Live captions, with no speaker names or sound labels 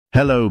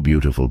Hello,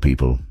 beautiful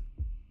people.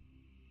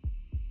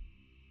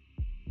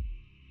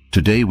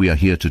 Today we are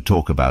here to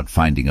talk about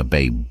finding a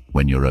babe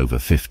when you're over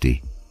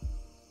 50.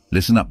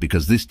 Listen up,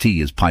 because this tea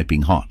is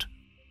piping hot.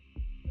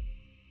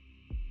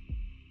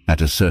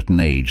 At a certain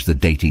age, the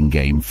dating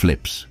game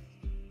flips.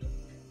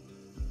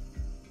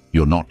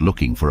 You're not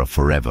looking for a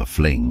forever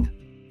fling.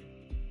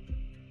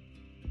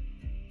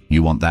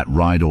 You want that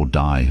ride or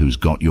die who's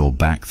got your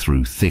back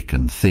through thick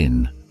and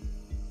thin.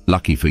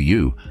 Lucky for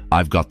you,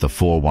 I've got the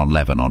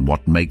 411 on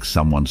what makes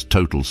someone's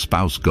total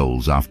spouse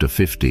goals after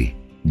 50.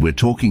 We're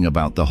talking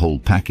about the whole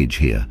package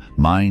here,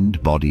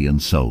 mind, body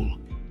and soul.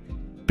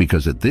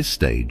 Because at this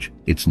stage,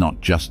 it's not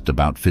just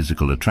about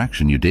physical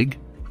attraction, you dig?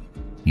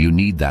 You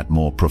need that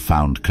more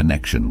profound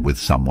connection with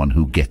someone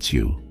who gets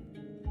you.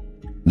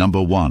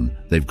 Number one,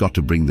 they've got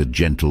to bring the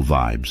gentle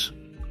vibes.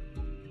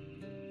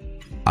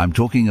 I'm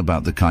talking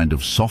about the kind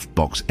of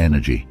softbox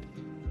energy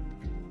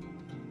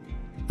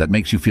that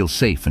makes you feel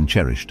safe and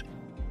cherished.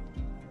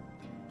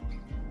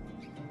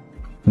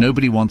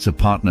 Nobody wants a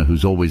partner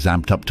who's always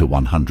amped up to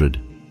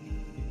 100.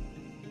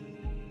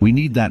 We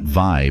need that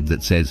vibe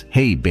that says,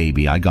 "Hey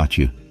baby, I got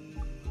you.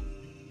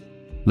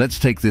 Let's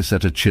take this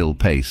at a chill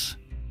pace."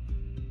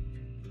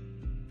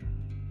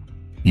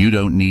 You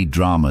don't need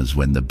dramas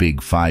when the big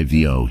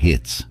 5-0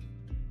 hits.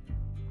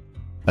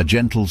 A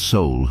gentle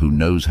soul who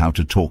knows how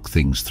to talk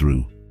things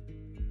through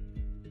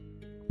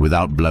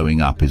without blowing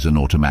up is an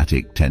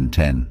automatic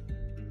 10-10.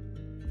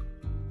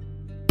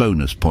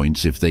 Bonus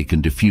points if they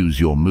can diffuse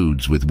your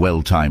moods with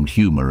well-timed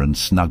humor and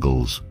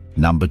snuggles.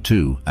 Number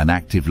two, an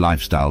active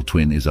lifestyle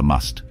twin is a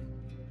must.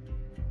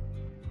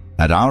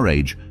 At our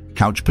age,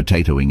 couch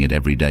potatoing it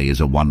every day is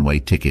a one-way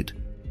ticket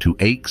to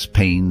aches,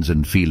 pains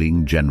and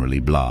feeling generally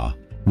blah.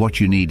 What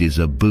you need is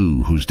a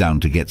boo who's down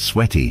to get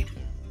sweaty,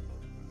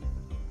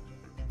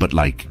 but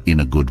like in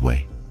a good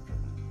way.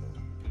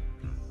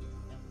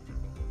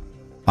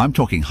 I'm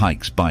talking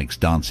hikes, bikes,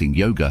 dancing,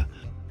 yoga,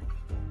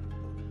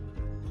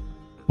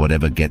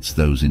 whatever gets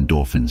those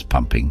endorphins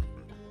pumping.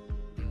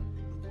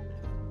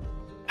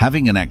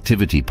 Having an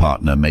activity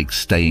partner makes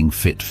staying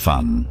fit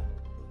fun,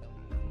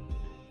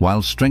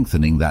 while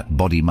strengthening that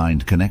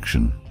body-mind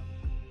connection.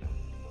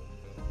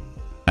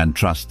 And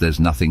trust, there's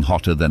nothing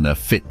hotter than a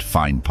fit,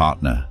 fine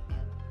partner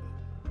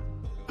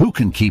who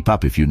can keep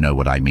up, if you know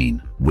what I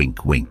mean.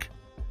 Wink, wink.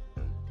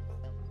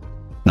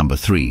 Number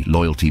three,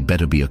 loyalty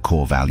better be a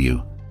core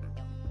value.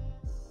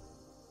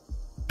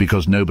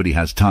 Because nobody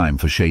has time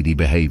for shady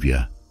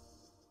behavior.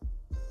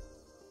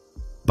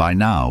 By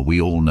now,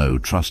 we all know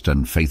trust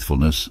and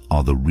faithfulness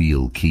are the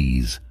real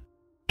keys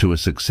to a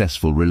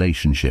successful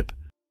relationship.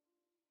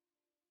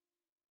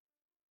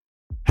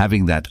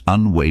 Having that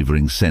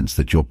unwavering sense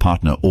that your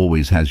partner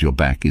always has your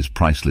back is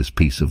priceless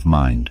peace of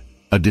mind.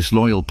 A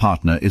disloyal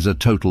partner is a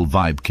total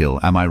vibe kill,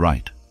 am I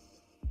right?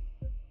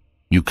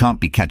 You can't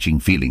be catching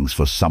feelings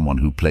for someone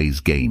who plays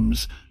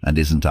games and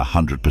isn't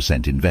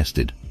 100%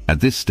 invested.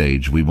 At this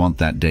stage, we want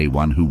that day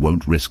one who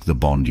won't risk the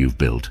bond you've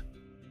built.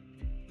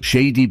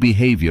 Shady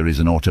behavior is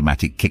an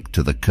automatic kick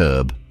to the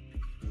curb.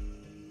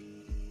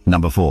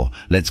 Number four,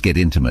 let's get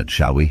intimate,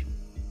 shall we?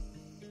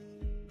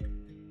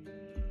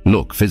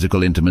 Look,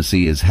 physical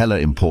intimacy is hella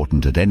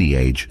important at any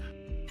age,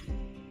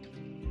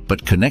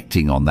 but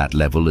connecting on that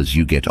level as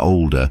you get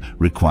older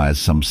requires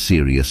some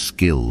serious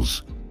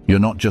skills. You're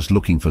not just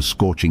looking for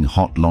scorching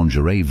hot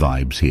lingerie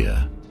vibes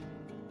here,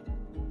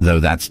 though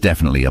that's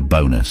definitely a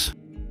bonus.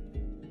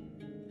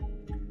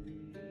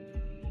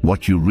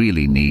 What you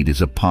really need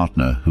is a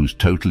partner who's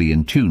totally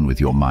in tune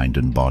with your mind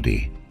and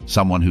body,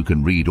 someone who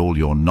can read all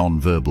your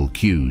non-verbal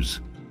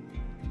cues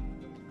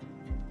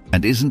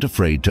and isn't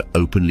afraid to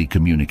openly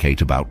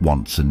communicate about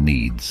wants and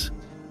needs.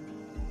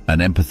 An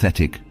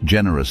empathetic,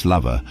 generous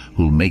lover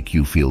who'll make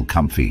you feel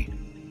comfy.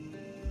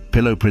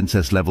 Pillow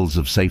princess levels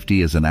of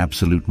safety is an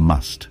absolute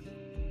must.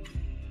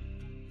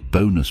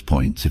 Bonus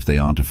points if they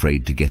aren't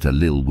afraid to get a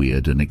little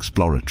weird and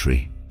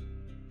exploratory.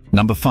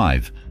 Number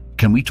five,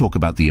 can we talk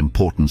about the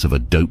importance of a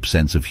dope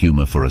sense of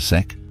humor for a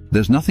sec?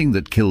 There's nothing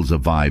that kills a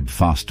vibe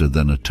faster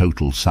than a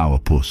total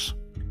sourpuss.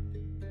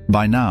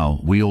 By now,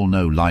 we all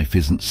know life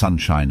isn't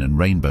sunshine and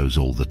rainbows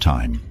all the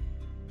time.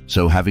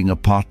 So having a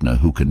partner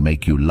who can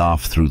make you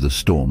laugh through the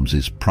storms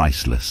is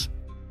priceless.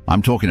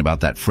 I'm talking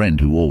about that friend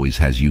who always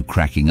has you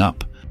cracking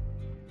up,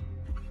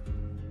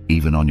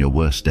 even on your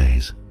worst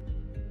days.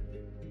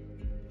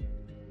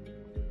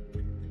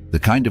 The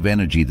kind of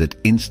energy that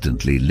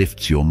instantly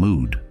lifts your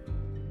mood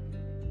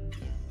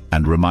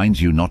and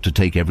reminds you not to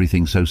take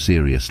everything so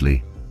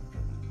seriously.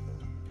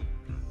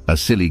 A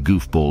silly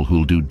goofball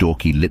who'll do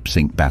dorky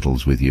lip-sync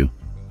battles with you,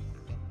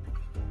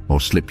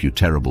 or slip you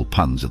terrible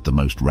puns at the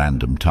most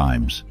random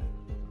times.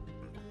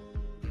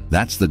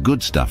 That's the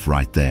good stuff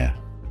right there.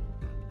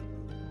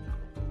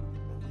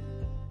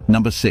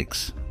 Number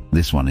six,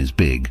 this one is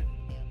big.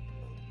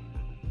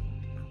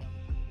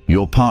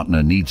 Your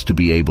partner needs to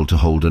be able to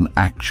hold an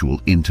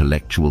actual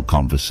intellectual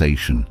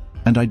conversation.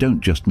 And I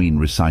don't just mean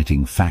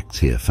reciting facts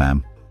here,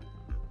 fam.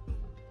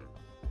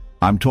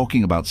 I'm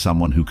talking about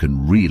someone who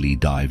can really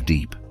dive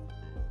deep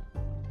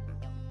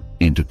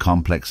into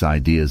complex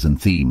ideas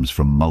and themes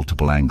from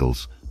multiple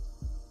angles.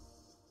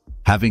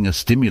 Having a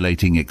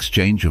stimulating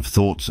exchange of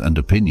thoughts and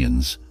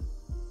opinions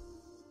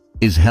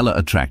is hella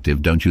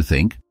attractive, don't you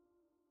think?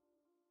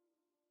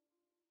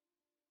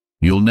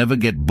 You'll never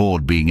get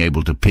bored being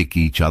able to pick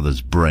each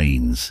other's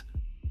brains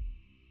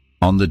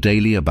on the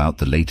daily about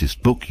the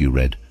latest book you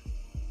read,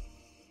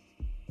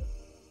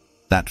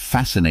 that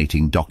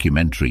fascinating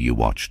documentary you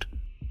watched,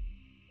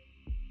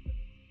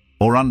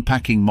 or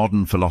unpacking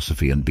modern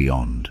philosophy and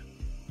beyond.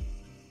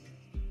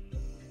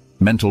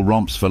 Mental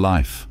romps for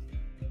life.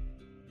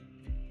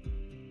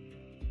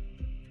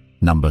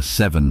 Number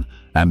 7.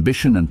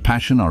 Ambition and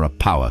passion are a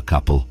power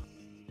couple.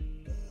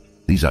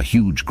 These are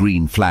huge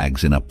green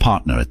flags in a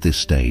partner at this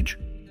stage.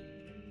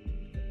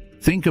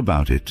 Think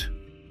about it.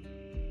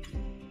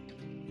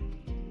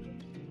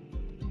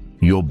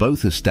 You're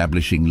both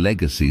establishing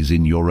legacies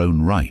in your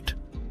own right.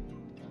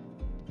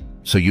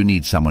 So you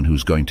need someone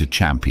who's going to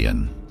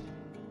champion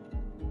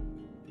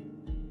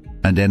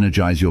and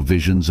energize your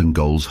visions and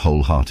goals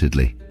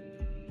wholeheartedly.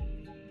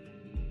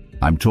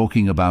 I'm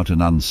talking about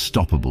an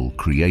unstoppable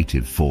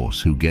creative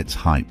force who gets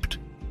hyped,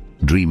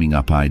 dreaming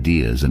up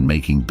ideas and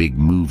making big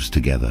moves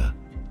together.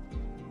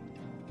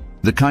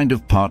 The kind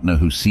of partner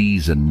who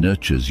sees and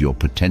nurtures your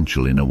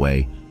potential in a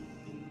way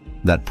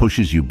that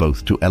pushes you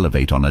both to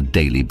elevate on a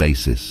daily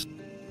basis.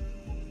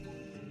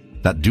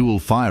 That dual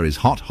fire is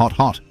hot, hot,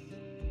 hot.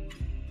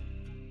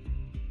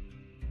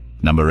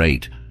 Number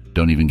 8.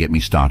 Don't even get me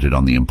started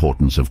on the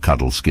importance of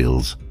cuddle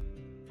skills.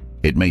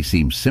 It may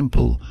seem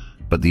simple,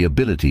 but the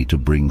ability to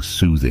bring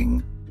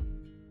soothing,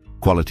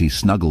 quality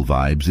snuggle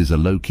vibes is a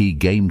low-key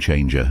game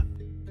changer.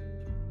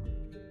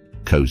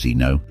 Cozy,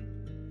 no?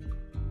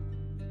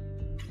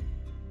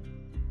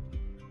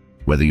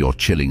 Whether you're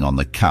chilling on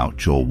the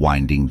couch or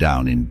winding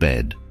down in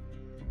bed,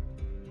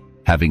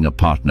 having a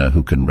partner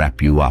who can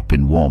wrap you up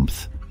in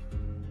warmth.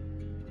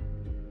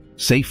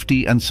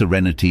 Safety and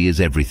serenity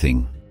is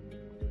everything.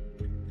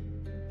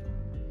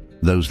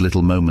 Those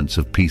little moments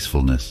of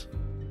peacefulness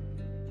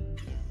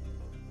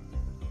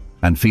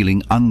and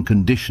feeling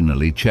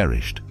unconditionally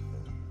cherished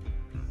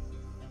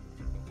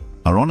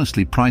are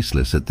honestly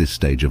priceless at this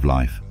stage of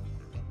life.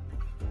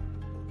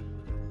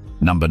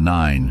 Number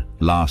 9,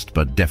 last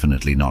but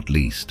definitely not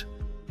least.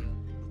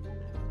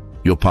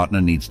 Your partner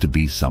needs to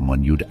be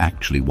someone you'd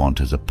actually want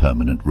as a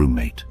permanent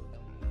roommate.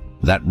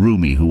 That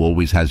roomie who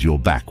always has your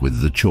back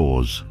with the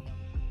chores,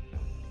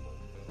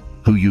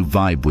 who you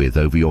vibe with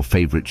over your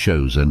favorite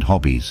shows and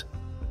hobbies,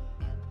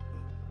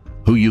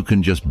 who you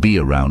can just be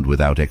around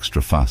without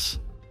extra fuss.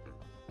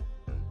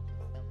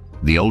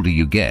 The older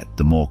you get,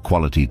 the more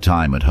quality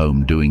time at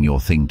home doing your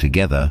thing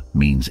together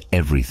means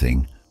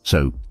everything.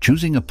 So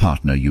choosing a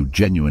partner you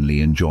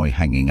genuinely enjoy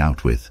hanging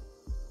out with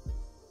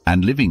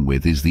and living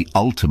with is the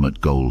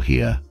ultimate goal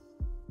here.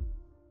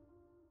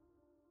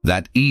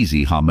 That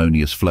easy,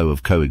 harmonious flow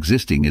of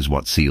coexisting is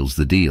what seals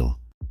the deal.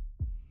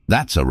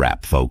 That's a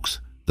wrap, folks.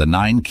 The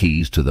 9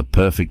 keys to the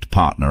perfect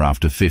partner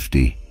after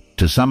 50.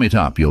 To sum it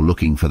up, you're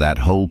looking for that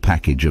whole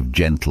package of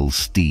gentle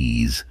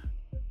steez.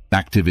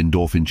 Active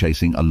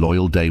endorphin-chasing, a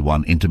loyal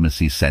day-one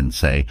intimacy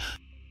sensei,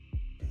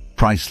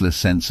 priceless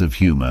sense of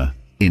humor,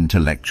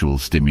 intellectual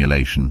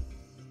stimulation,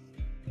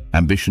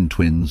 ambition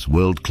twins,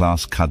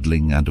 world-class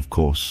cuddling, and of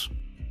course,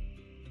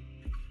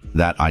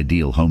 that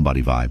ideal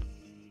homebody vibe.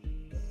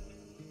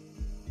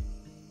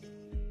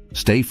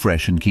 Stay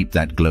fresh and keep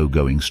that glow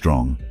going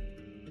strong.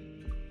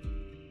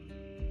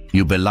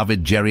 You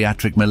beloved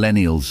geriatric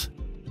millennials,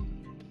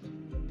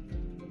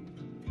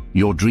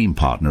 your dream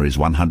partner is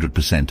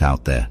 100%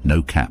 out there,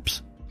 no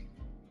caps.